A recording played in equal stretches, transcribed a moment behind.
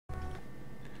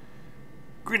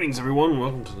Greetings everyone,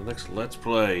 welcome to the next Let's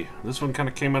Play. This one kind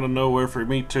of came out of nowhere for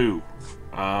me too.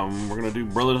 We're going to do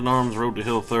Brothers in Arms Road to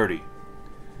Hill 30. In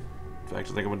fact,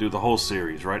 I think I'm going to do the whole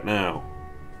series right now.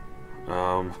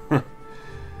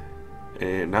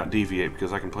 And not deviate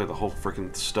because I can play the whole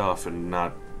freaking stuff and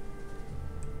not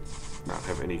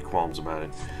have any qualms about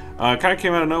it. It kind of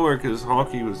came out of nowhere because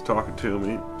Honky was talking to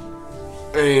me.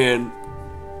 And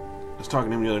I was talking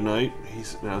to him the other night.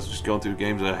 I was just going through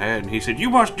games I had, and he said, "You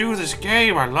must do this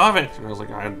game. I love it." And I was like,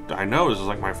 "I know this is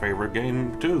like my favorite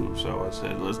game too." So I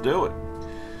said, "Let's do it."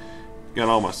 Got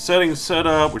all my settings set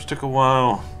up, which took a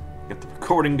while. Got the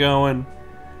recording going.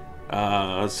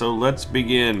 So let's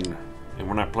begin. And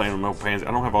we're not playing on no pansy.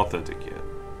 I don't have Authentic yet.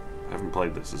 I haven't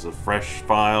played this. It's a fresh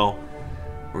file.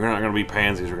 We're not going to be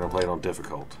pansies. We're going to play it on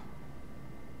difficult.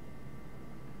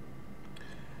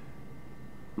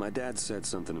 My dad said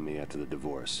something to me after the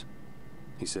divorce.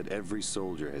 He said every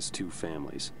soldier has two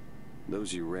families.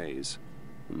 Those you raise,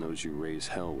 and those you raise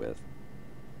hell with.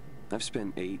 I've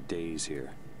spent 8 days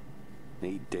here.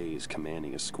 8 days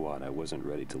commanding a squad I wasn't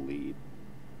ready to lead.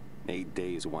 8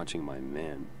 days watching my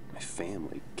men, my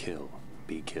family,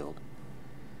 be killed.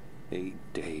 8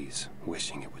 days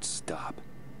wishing it would stop.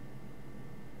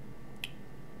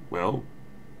 Well,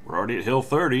 we're already at Hill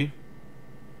 30.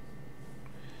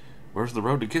 Where's the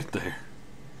road to get there?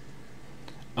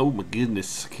 Oh my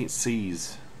goodness, I can't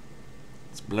seize.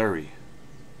 It's blurry.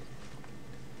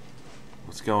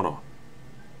 What's going on?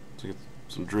 Let's get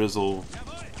some drizzle.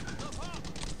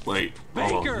 Wait,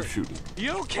 hold on, you're shooting.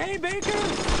 You okay, Baker?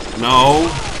 No!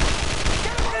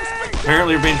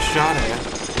 Apparently you're being shot at.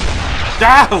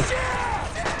 Down!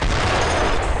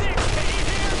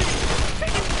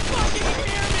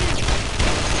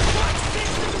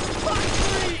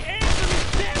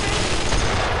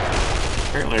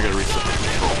 Apparently I gotta reset my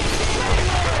controls.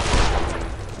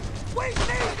 Wait,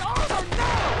 need armor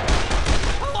now!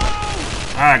 Hello?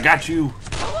 Ah, I got you!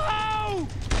 Hello?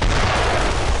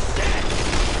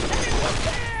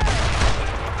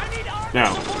 I need armor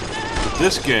Now, support now! with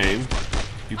this game,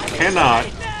 you cannot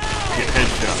get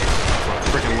headshots. That's what I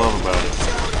freaking love about it.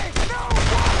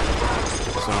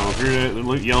 So if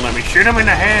you're yelling at me, shoot him in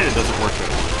the head, it doesn't work that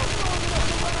way.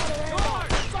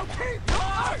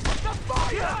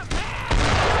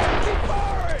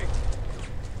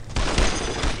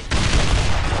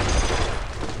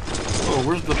 Oh,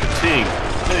 where's the ting?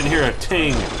 I didn't hear a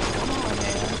ting. Come on,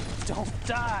 man. Don't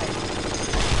die.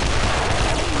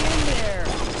 Hang in there.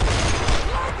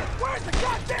 Where's the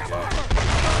goddamn armor?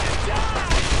 Don't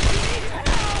die! You need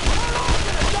help! We're all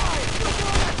gonna die! You'll go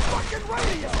on that fucking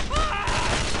radio! Ah!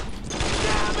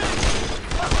 Damn it!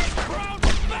 Fucking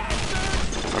crouch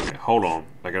bastard! Okay, hold on.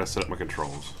 I gotta set up my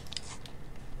controls.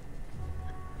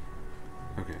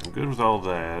 Okay, I'm good with all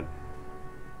that.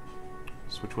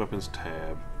 Switch weapons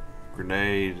tab.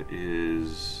 Grenade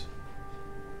is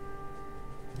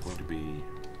going to be...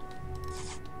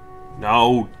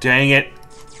 No, dang it!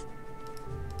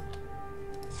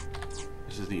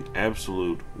 This is the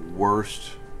absolute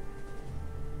worst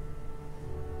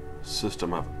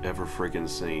system I've ever freaking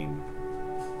seen.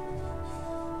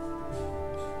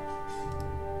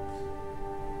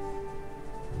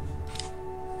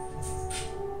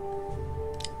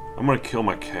 I'm gonna kill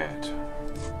my cat.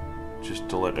 Just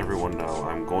to let everyone know,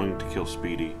 I'm going to kill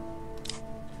Speedy.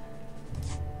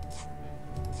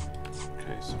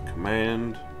 Okay, so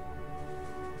command.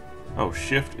 Oh,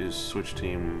 shift is switch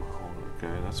team.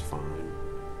 Okay, that's fine.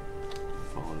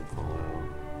 Fall in, fall out.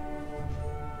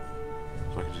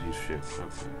 So I can just use shift.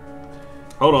 Okay.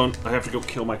 Hold on, I have to go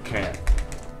kill my cat.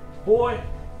 Boy,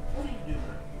 what are you doing?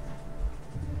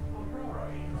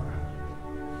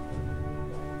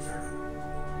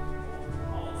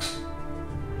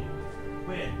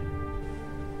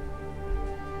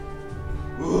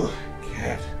 Ugh,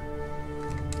 cat.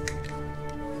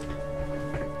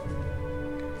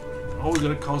 Always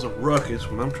gonna cause a ruckus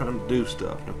when I'm trying to do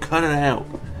stuff. Now cut it out.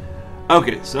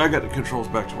 Okay, so I got the controls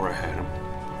back to where I had them,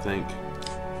 I think.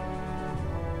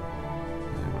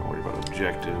 I'm not worried about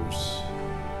objectives.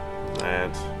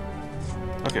 That.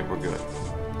 Okay, we're good.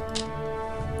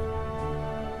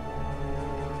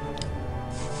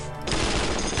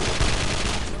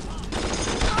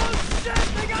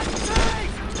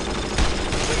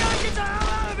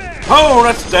 Oh,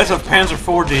 that's a Panzer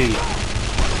 4D.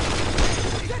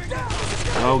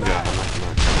 Oh god.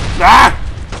 Ah!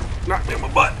 Knocked me in my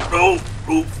butt. Oh,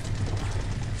 oof.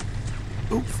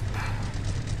 Oof.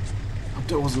 Hope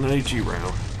that wasn't an HE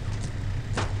round.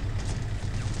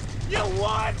 You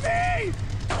want me?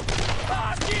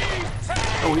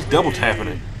 Oh, he's double tapping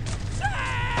it.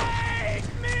 Take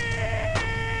me!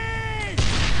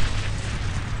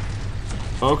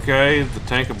 Okay, the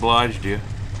tank obliged you.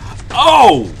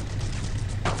 Oh!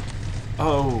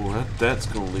 Oh, that's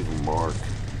gonna leave a mark.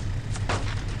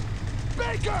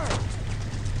 Baker!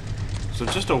 So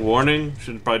just a warning,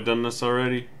 should have probably done this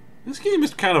already. This game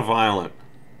is kind of violent.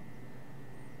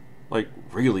 Like,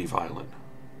 really violent.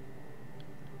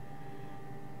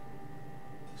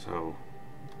 So,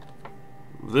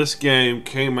 this game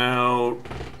came out,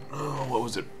 oh, what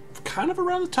was it? Kind of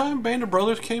around the time Band of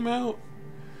Brothers came out.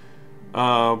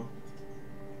 A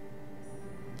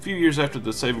few years after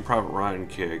the Saving Private Ryan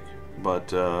kick. But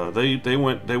they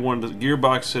wanted,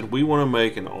 Gearbox said, we want to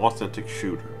make an authentic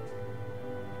shooter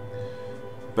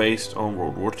based on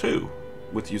World War II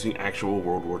with using actual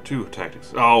World War II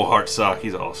tactics. Oh, Hartsock,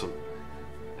 he's awesome.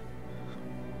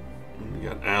 You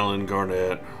got Alan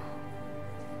Garnett.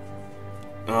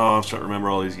 Oh, I'm trying to remember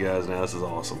all these guys now. This is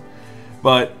awesome.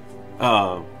 But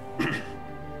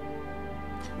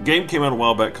game came out a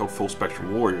while back called Full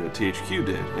Spectrum Warrior that THQ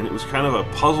did, and it was kind of a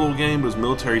puzzle game. It was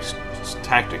military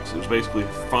tactics. It was basically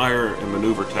fire and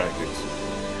maneuver tactics.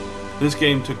 This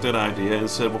game took that idea and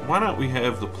said, well, why not we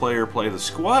have the player play the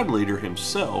squad leader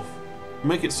himself,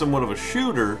 make it somewhat of a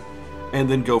shooter, and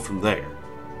then go from there.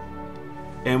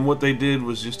 And what they did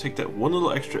was just take that one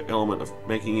little extra element of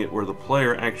making it where the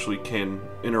player actually can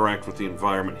interact with the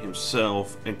environment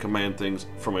himself and command things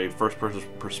from a first-person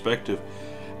perspective,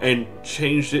 and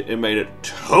changed it and made it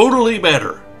totally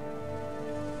better.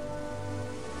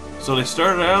 So they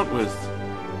started out with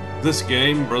this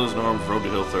game, Brothers in Arms Road to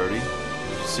Hill 30, which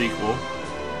is a sequel.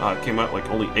 It came out like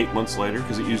only 8 months later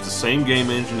because it used the same game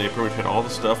engine. They pretty much had all the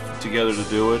stuff together to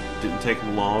do it. Didn't take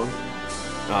them long.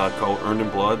 Called Earned in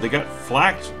Blood. They got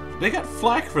flack. They got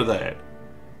flack for that.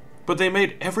 But they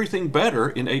made everything better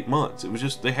in 8 months. It was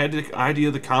just, they had the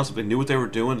idea, the concept, they knew what they were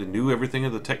doing, they knew everything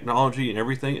of the technology and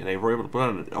everything, and they were able to put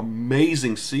out an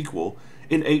amazing sequel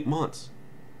in 8 months.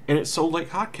 And it sold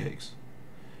like hotcakes.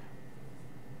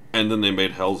 And then they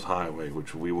made Hell's Highway,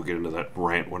 which we will get into that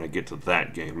rant when I get to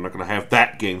that game. I'm not going to have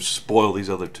that game spoil these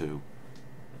other two.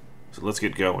 So let's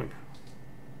get going.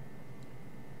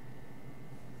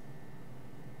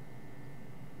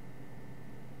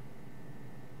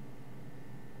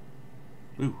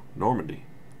 Ooh, Normandy.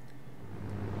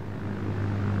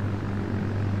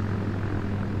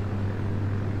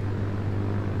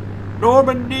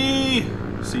 Normandy!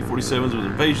 C-47s with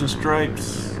invasion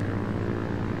stripes.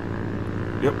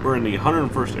 Yep, we're in the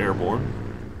 101st Airborne.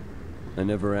 I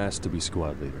never asked to be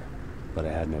squad leader, but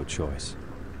I had no choice.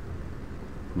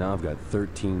 Now I've got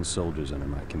 13 soldiers under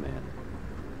my command.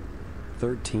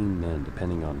 13 men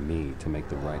depending on me to make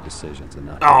the right decisions and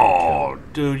not to Oh,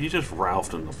 dude, you just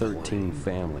Ralphed in the 13 plane.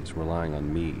 families relying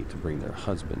on me to bring their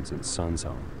husbands and sons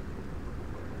home.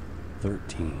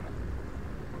 13.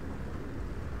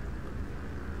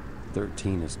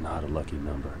 13 is not a lucky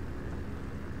number.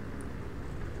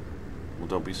 Well,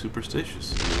 don't be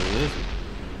superstitious. I mean, it isn't.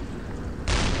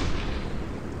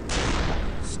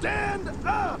 Stand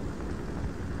up!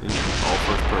 It's all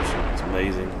first person. It's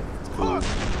amazing. It's cool. Look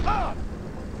up!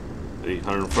 The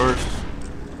 101st.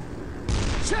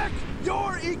 Check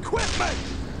your equipment!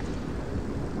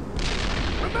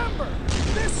 Remember,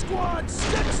 this squad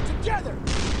sticks together!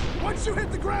 Once you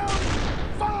hit the ground,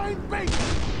 find base!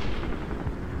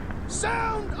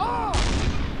 Sound off!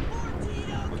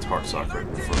 That's hard soccer.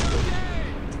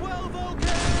 12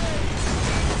 okay!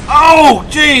 Oh,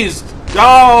 jeez!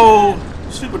 Oh!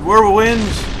 Stupid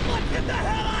whirlwinds! Look, get the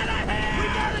hell out of here! We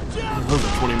gotta jump! Those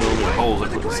are 20mm holes I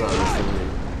put inside this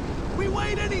thing. We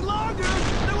wait any longer,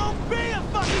 there won't be a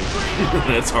fucking green light!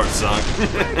 That's hard sock.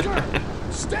 Baker,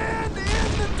 stand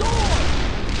in the door!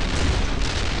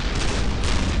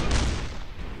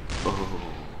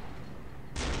 Oh.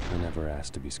 I never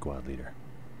asked to be squad leader.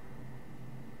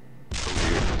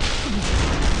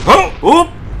 Oh! Oop!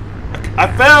 I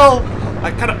fell!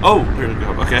 I kind of... Oh, here we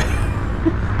go. Okay.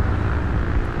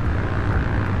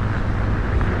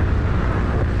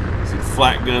 See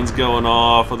flak guns going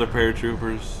off, other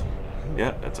paratroopers.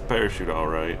 Yeah, that's a parachute, all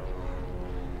right.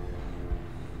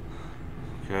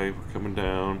 Okay, we're coming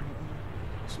down.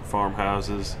 Some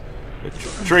farmhouses. A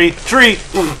tree! Tree!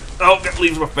 Oh, that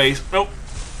leaves my face. Nope.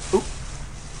 Oop.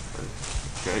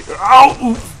 Okay. Oh!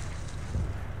 Oop.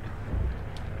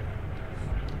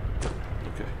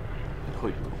 Okay.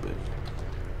 Wait a little bit.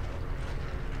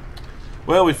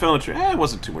 Well, we fell in a tree. It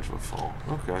wasn't too much of a fall.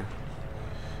 Okay.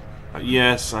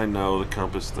 Yes, I know the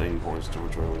compass thing points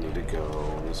towards where we need to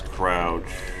go. Let's crouch.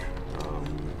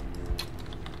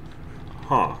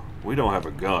 We don't have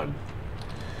a gun.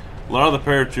 A lot of the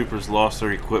paratroopers lost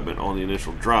their equipment on the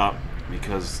initial drop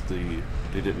because they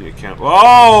didn't account.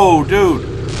 Oh, dude!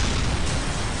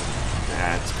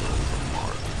 That's going to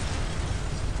mark.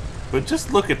 But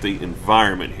just look at the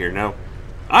environment here. Now,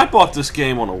 I bought this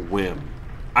game on a whim.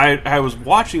 I was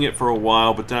watching it for a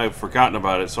while, but then I've forgotten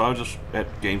about it, so I was just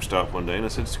at GameStop one day, and I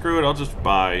said, screw it, I'll just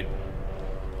buy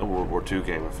a World War II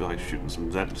game. I feel like shooting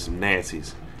some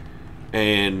Nazis.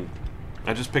 And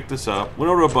I just picked this up,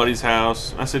 went over to a buddy's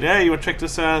house. I said, hey, you want to check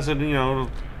this out? I said, you know,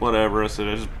 whatever. I said,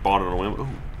 I just bought it on a whim. Ooh,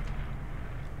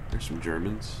 there's some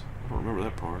Germans. I don't remember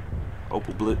that part.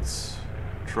 Opel Blitz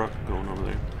truck going over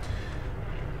there.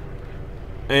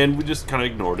 And we just kind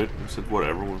of ignored it. I said,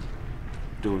 whatever, we're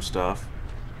doing stuff.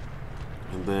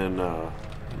 And then, the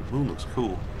moon looks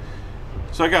cool.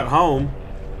 So I got home,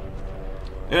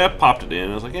 and I popped it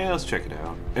in. I was like, yeah, let's check it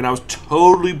out. And I was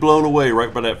totally blown away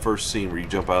right by that first scene where you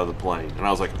jump out of the plane. And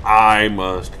I was like, I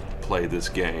must play this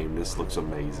game. This looks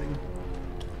amazing.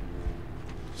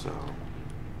 So,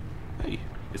 hey,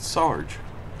 it's Sarge.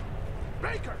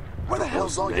 Baker, where the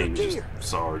hell's all your Name's just gear?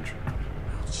 Sarge. Oh,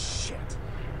 shit.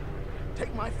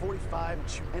 Take my 45 and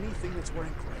shoot anything that's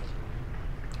wearing gray.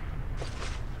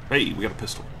 Hey, we got a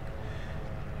pistol.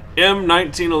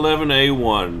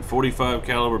 M1911A1, 45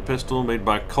 caliber pistol made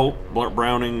by Colt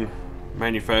Browning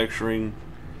Manufacturing.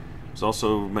 It's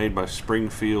also made by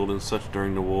Springfield and such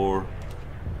during the war.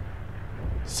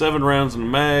 7 rounds in the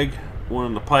mag, 1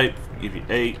 in the pipe. Give you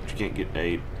 8, but you can't get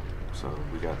 8, so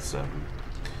we got 7.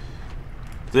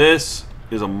 This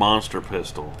is a monster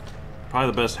pistol.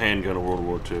 Probably the best handgun of World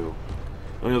War II.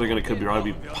 The only other gun it could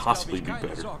be possibly be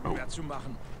better. Oh.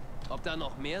 Ob da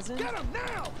noch mehr sind? Get him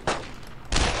now!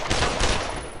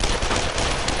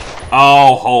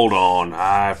 Oh, hold on.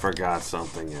 I forgot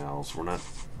something else. We're not...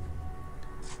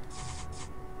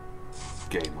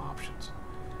 Game options.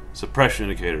 Suppression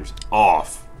indicators,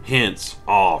 off. Hints,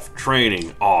 off.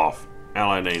 Training, off.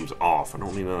 Ally names, off. I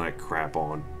don't need none of that crap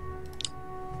on.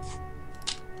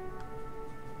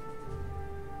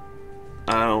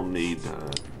 I don't need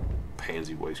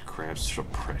pansy waste crap.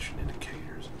 Suppression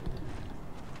indicators.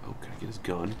 Oh, can I get his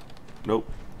gun? Nope.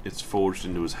 It's forged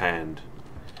into his hand.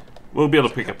 We'll be able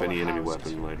to pick up any enemy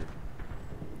weapon later.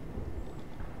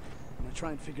 I'm gonna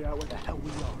try and figure out where the hell we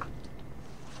are.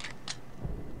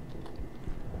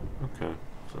 Okay,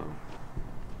 so...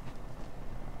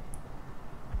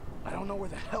 I don't know where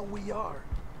the hell we are,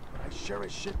 but I sure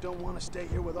as shit don't want to stay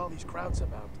here with all these crowds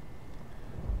about.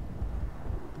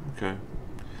 Okay.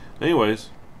 Anyways,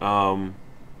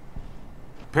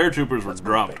 paratroopers were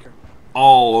dropped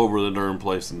all over the darn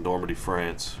place in Normandy,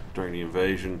 France during the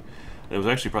invasion. And it was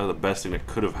actually probably the best thing that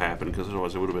could have happened, because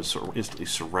otherwise they would have been instantly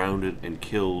surrounded and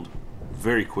killed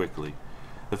very quickly.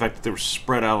 The fact that they were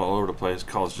spread out all over the place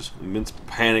caused just immense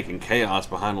panic and chaos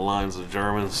behind the lines of the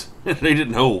Germans. They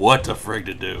didn't know what the frig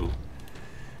to do.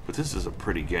 But this is a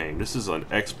pretty game. This is an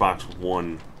Xbox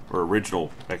One, or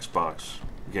original Xbox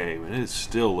game, and it's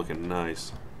still looking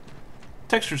nice.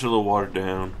 Textures are a little watered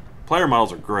down. Player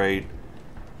models are great.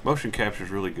 Motion capture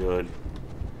is really good.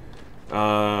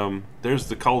 There's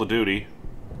the Call of Duty.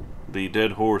 The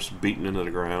dead horse beaten into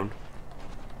the ground.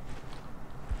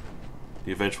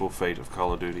 The eventual fate of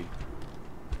Call of Duty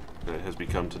that it has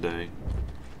become today.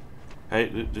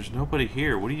 Hey, there's nobody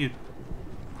here. What are you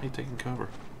taking cover?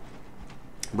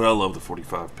 But I love the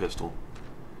 45 pistol.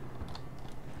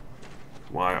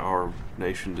 Why our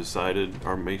nation decided,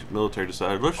 our military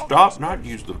decided, let's stop, not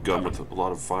use the gun with a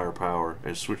lot of firepower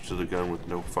and switch to the gun with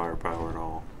no firepower at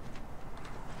all.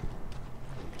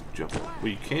 Jump. Well,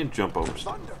 you can jump over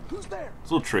stuff. Who's there? It's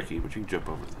a little tricky, but you can jump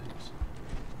over things.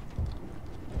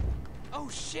 Oh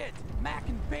shit! Mac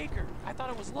and Baker! I thought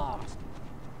it was lost.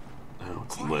 Oh,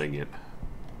 it's letting it.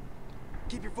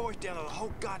 Keep your voice down or the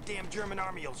whole goddamn German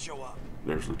army will show up.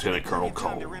 There's Lieutenant Colonel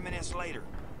Time to Cole. reminisce later.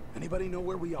 Anybody know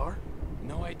where we are?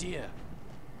 No idea.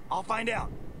 I'll find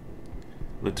out.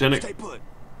 Lieutenant Stay put.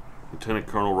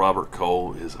 Colonel Robert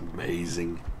Cole is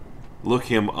amazing. Look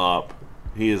him up.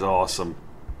 He is awesome.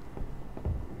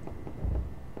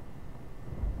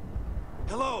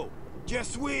 Hello, je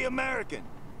suis American.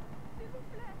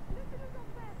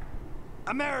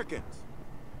 Americans.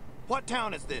 What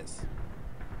town is this?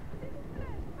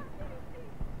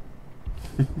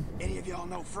 Any of y'all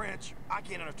know French? I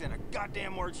can't understand a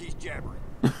goddamn word she's jabbering.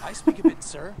 I speak a bit,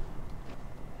 sir.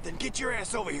 Then get your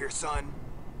ass over here, son.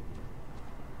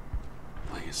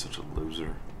 Like, he's such a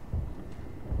loser.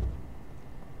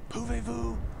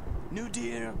 Pouvez-vous nous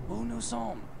dire où nous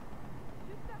sommes?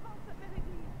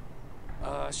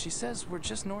 She says we're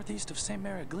just northeast of St.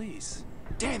 Mary-Église.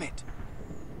 Damn it.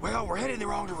 Well, we're heading the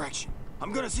wrong direction.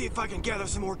 I'm gonna see if I can gather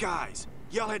some more guys.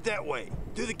 Y'all head that way,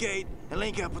 through the gate, and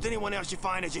link up with anyone else you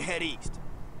find as you head east.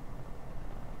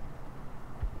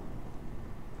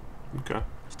 Okay.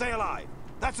 Stay alive.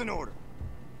 That's an order.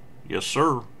 Yes,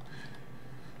 sir.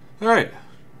 Alright.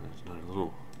 That's another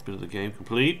little bit of the game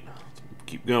complete. Let's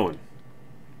keep going.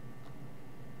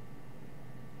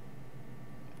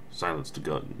 Silence the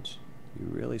guns. You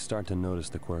really start to notice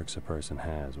the quirks a person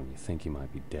has when you think he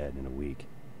might be dead in a week.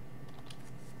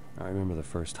 I remember the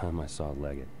first time I saw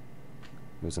Leggett.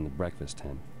 It was in the breakfast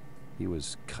tent. He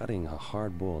was cutting a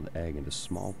hard-boiled egg into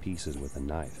small pieces with a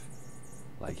knife,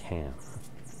 like ham.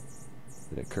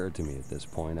 It occurred to me at this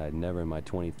point I'd never in my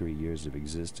 23 years of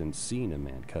existence seen a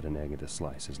man cut an egg into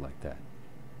slices like that.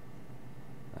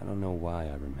 I don't know why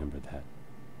I remember that.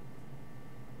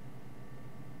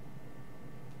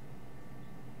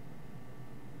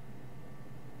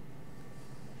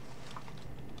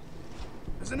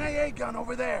 There's an AA gun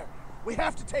over there. We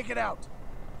have to take it out.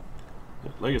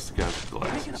 Yeah, Leggett's the guy with the Are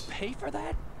you glasses. gonna pay for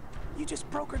that? You just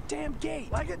broke her damn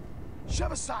gate. Leggett,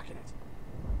 shove a sock in it.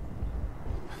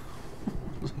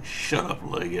 Shut up,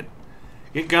 Leggett.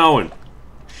 Get going.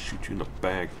 Shoot you in the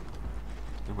back.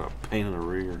 How about a pain in the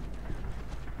rear?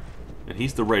 And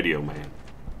he's the radio man.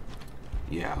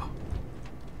 Yeah.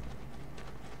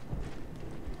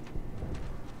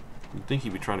 You'd think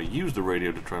he'd be trying to use the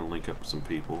radio to try to link up with some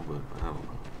people, but I don't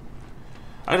know.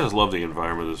 I just love the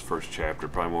environment of this first chapter,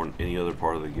 probably more than any other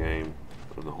part of the game,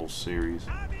 or the whole series.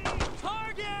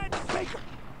 Target! Baker,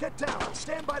 get down.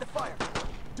 Stand by to fire.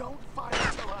 Don't fire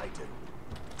until I do.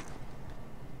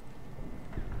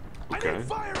 Okay. I need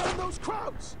fire on those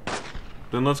crowds.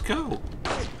 Then let's go.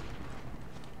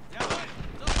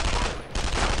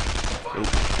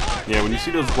 Yeah, when you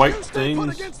see those white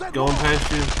things going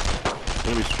past you,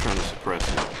 enemies are trying to suppress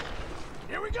it.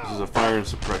 Here we go. This is a fire and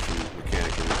suppression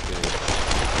mechanic in this game.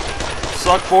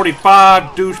 Suck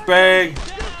 45, douchebag!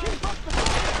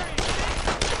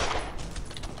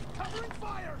 Covering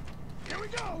fire. Here we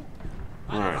go.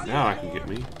 Alright, now I can get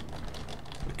me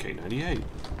a K98.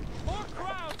 More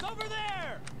crowds over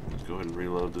there. Let's go ahead and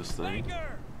reload this thing.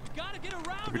 Baker, gotta get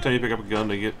around. Every time you pick up a gun,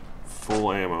 they get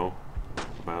full ammo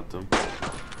about them.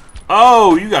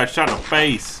 Oh, you got shot in the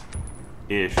face!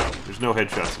 Ish. There's no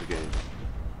headshots in the game.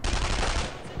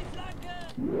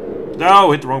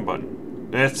 No, hit the wrong button.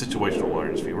 That's situational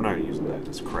awareness. We're not using that.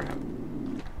 That's crap.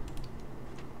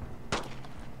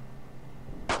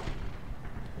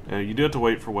 Now, you do have to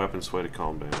wait for weapon sway to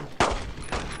calm down.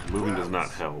 Moving does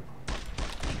not help.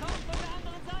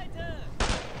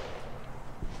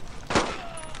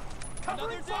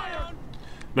 Covering fire.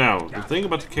 Now, the thing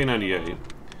about the K98,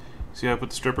 see how I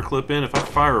put the stripper clip in? If I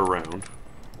fire a round,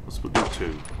 let's do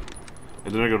 2,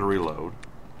 and then I go to reload,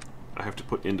 I have to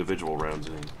put individual rounds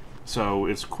in. So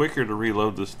it's quicker to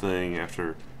reload this thing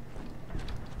after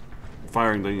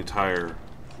firing the entire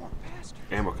Poor bastard.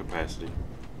 ammo capacity.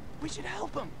 We should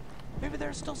help him. Maybe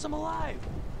there's still some alive.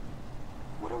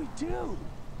 What do we do?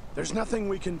 There's nothing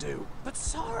we can do. But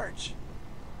Sarge.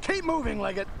 Keep moving,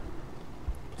 Leggett.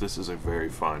 This is a very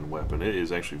fine weapon. It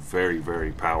is actually very,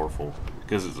 very powerful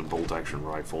because it's a bolt-action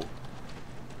rifle.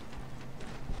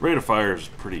 Rate of fire is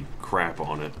pretty crap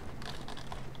on it,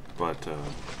 but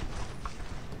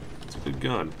it's a good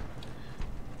gun.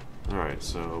 Alright,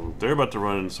 so they're about to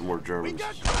run into some more Germans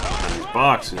in these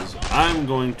boxes. I'm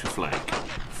going to flank.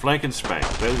 Flank and spank.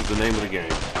 That is the name of the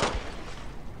game.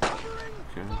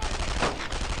 Okay.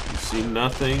 You see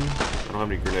nothing? I don't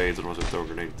have any grenades. I don't want to throw a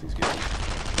grenade at these guys.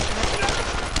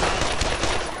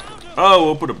 Oh,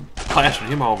 we'll put a plastered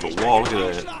him all over the wall. Look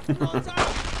at that.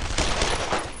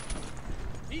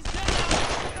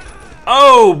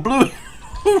 Oh, blew it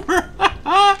over.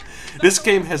 This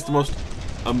game has the most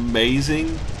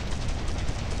amazing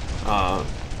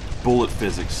bullet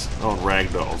physics on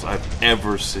ragdolls I've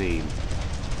ever seen.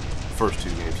 The first 2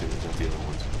 games, not the other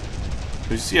ones.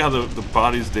 You see how the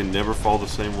bodies, they never fall the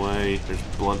same way. There's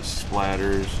blood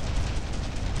splatters.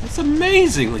 It's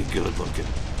amazingly good looking.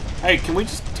 Hey, can we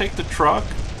just take the truck?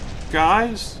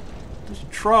 Guys, there's a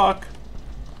truck.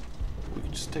 We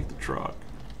can just take the truck.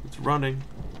 It's running.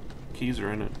 Keys are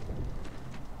in it.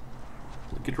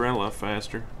 We'll get around a lot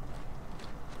faster.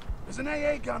 There's an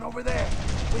AA gun over there.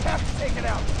 We have to take it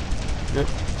out. Yep.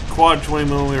 Quad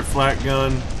 20mm flat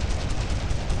gun.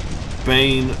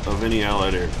 Bane of any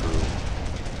Allied air crew.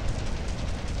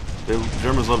 The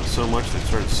Germans loved it so much they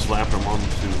started slapping them onto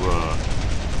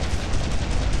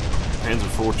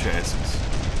Panzer IV chassis.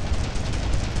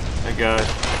 Hey guys.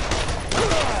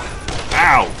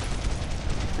 Ow!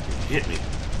 Hit me.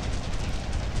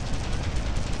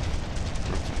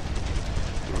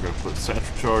 We're gonna put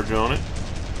satchel charge on it.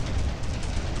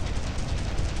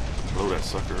 Blow that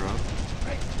sucker up.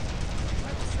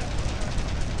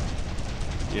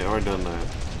 Yeah, already done that.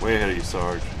 Way ahead of you,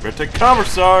 Sarge. Better take cover,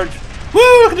 Sarge!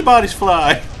 Woo! Look at the bodies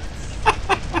fly!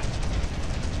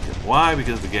 Why?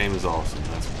 Because the game is awesome.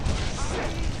 That's why.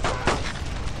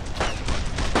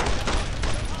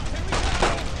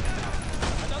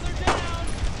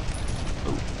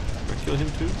 kill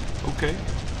him too? Okay.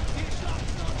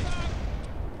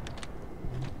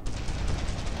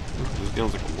 This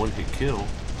gun's like a one-hit kill.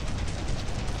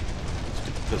 Let's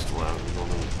get the pistol out and go on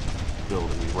the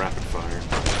building and rapid fire.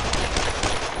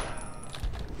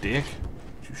 Dick,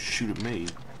 you shoot at me.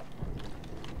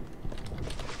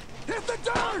 Hit the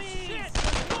dirt! Oh, shit!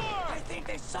 I think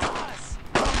they saw us!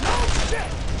 No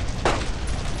shit!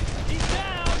 He's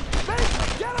down!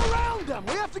 Mason, get around them!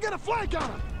 We have to get a flank on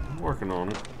them! I'm working on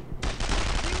it.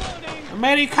 Reloading!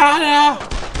 Americana!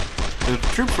 The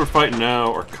troops we're fighting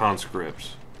now are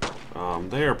conscripts.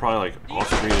 They are probably like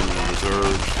Austrian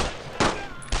reserves.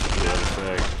 To that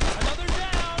effect. Another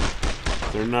down!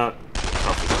 They're not the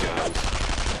toughest guys.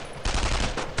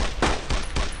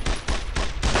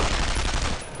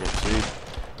 Here, see?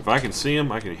 If I can see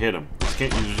them, I can hit them.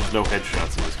 There's just no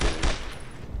headshots in this game.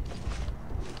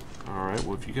 Alright,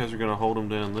 well if you guys are gonna hold them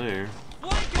down there.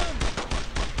 Flank him!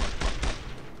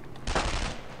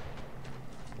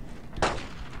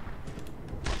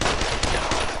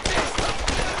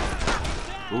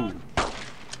 Ooh.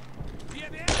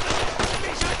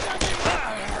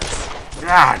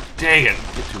 God dang it!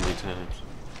 Hit too many times.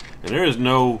 And there is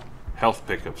no health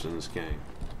pickups in this game.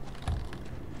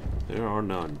 There are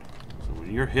none. So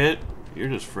when you're hit, you're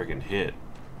just friggin' hit.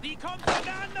 Die kommt von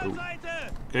der anderen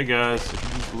Seite! Okay guys, I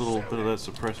can use a little bit of that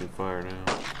suppressing fire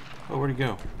now. Oh, where'd he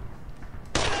go?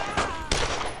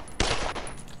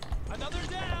 Another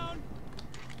down!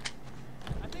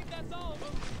 I think that's all of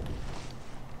them.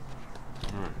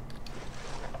 Alright.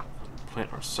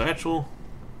 Plant our satchel.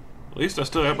 At least I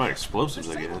still have my explosives,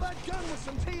 I Disable guess. that gun with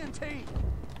some TNT!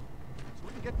 So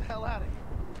we can get the hell out of here.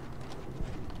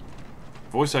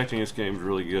 Voice acting in this game is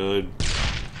really good.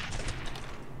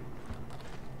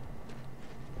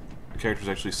 The characters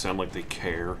actually sound like they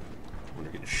care when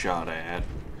they're getting shot at.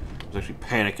 There's actually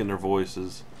panic in their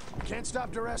voices. Can't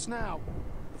stop Duress now.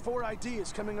 The 4ID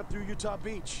is coming up through Utah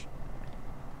Beach.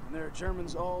 And there are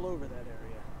Germans all over that area.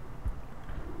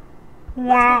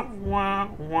 Wah, wah,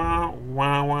 wah,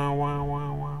 wah, wah, wah,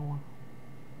 wah, wah.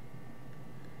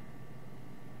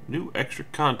 New extra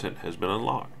content has been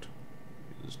unlocked.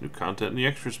 There's new content in the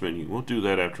extras menu. We'll do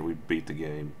that after we beat the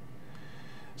game.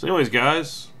 So anyways,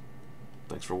 guys,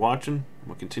 thanks for watching.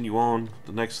 We'll continue on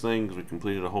the next thing because we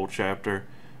completed a whole chapter.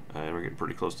 And we're getting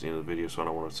pretty close to the end of the video, so I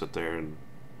don't want to sit there and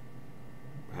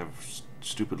have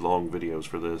stupid long videos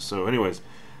for this. So anyways,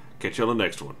 catch you on the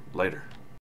next one. Later.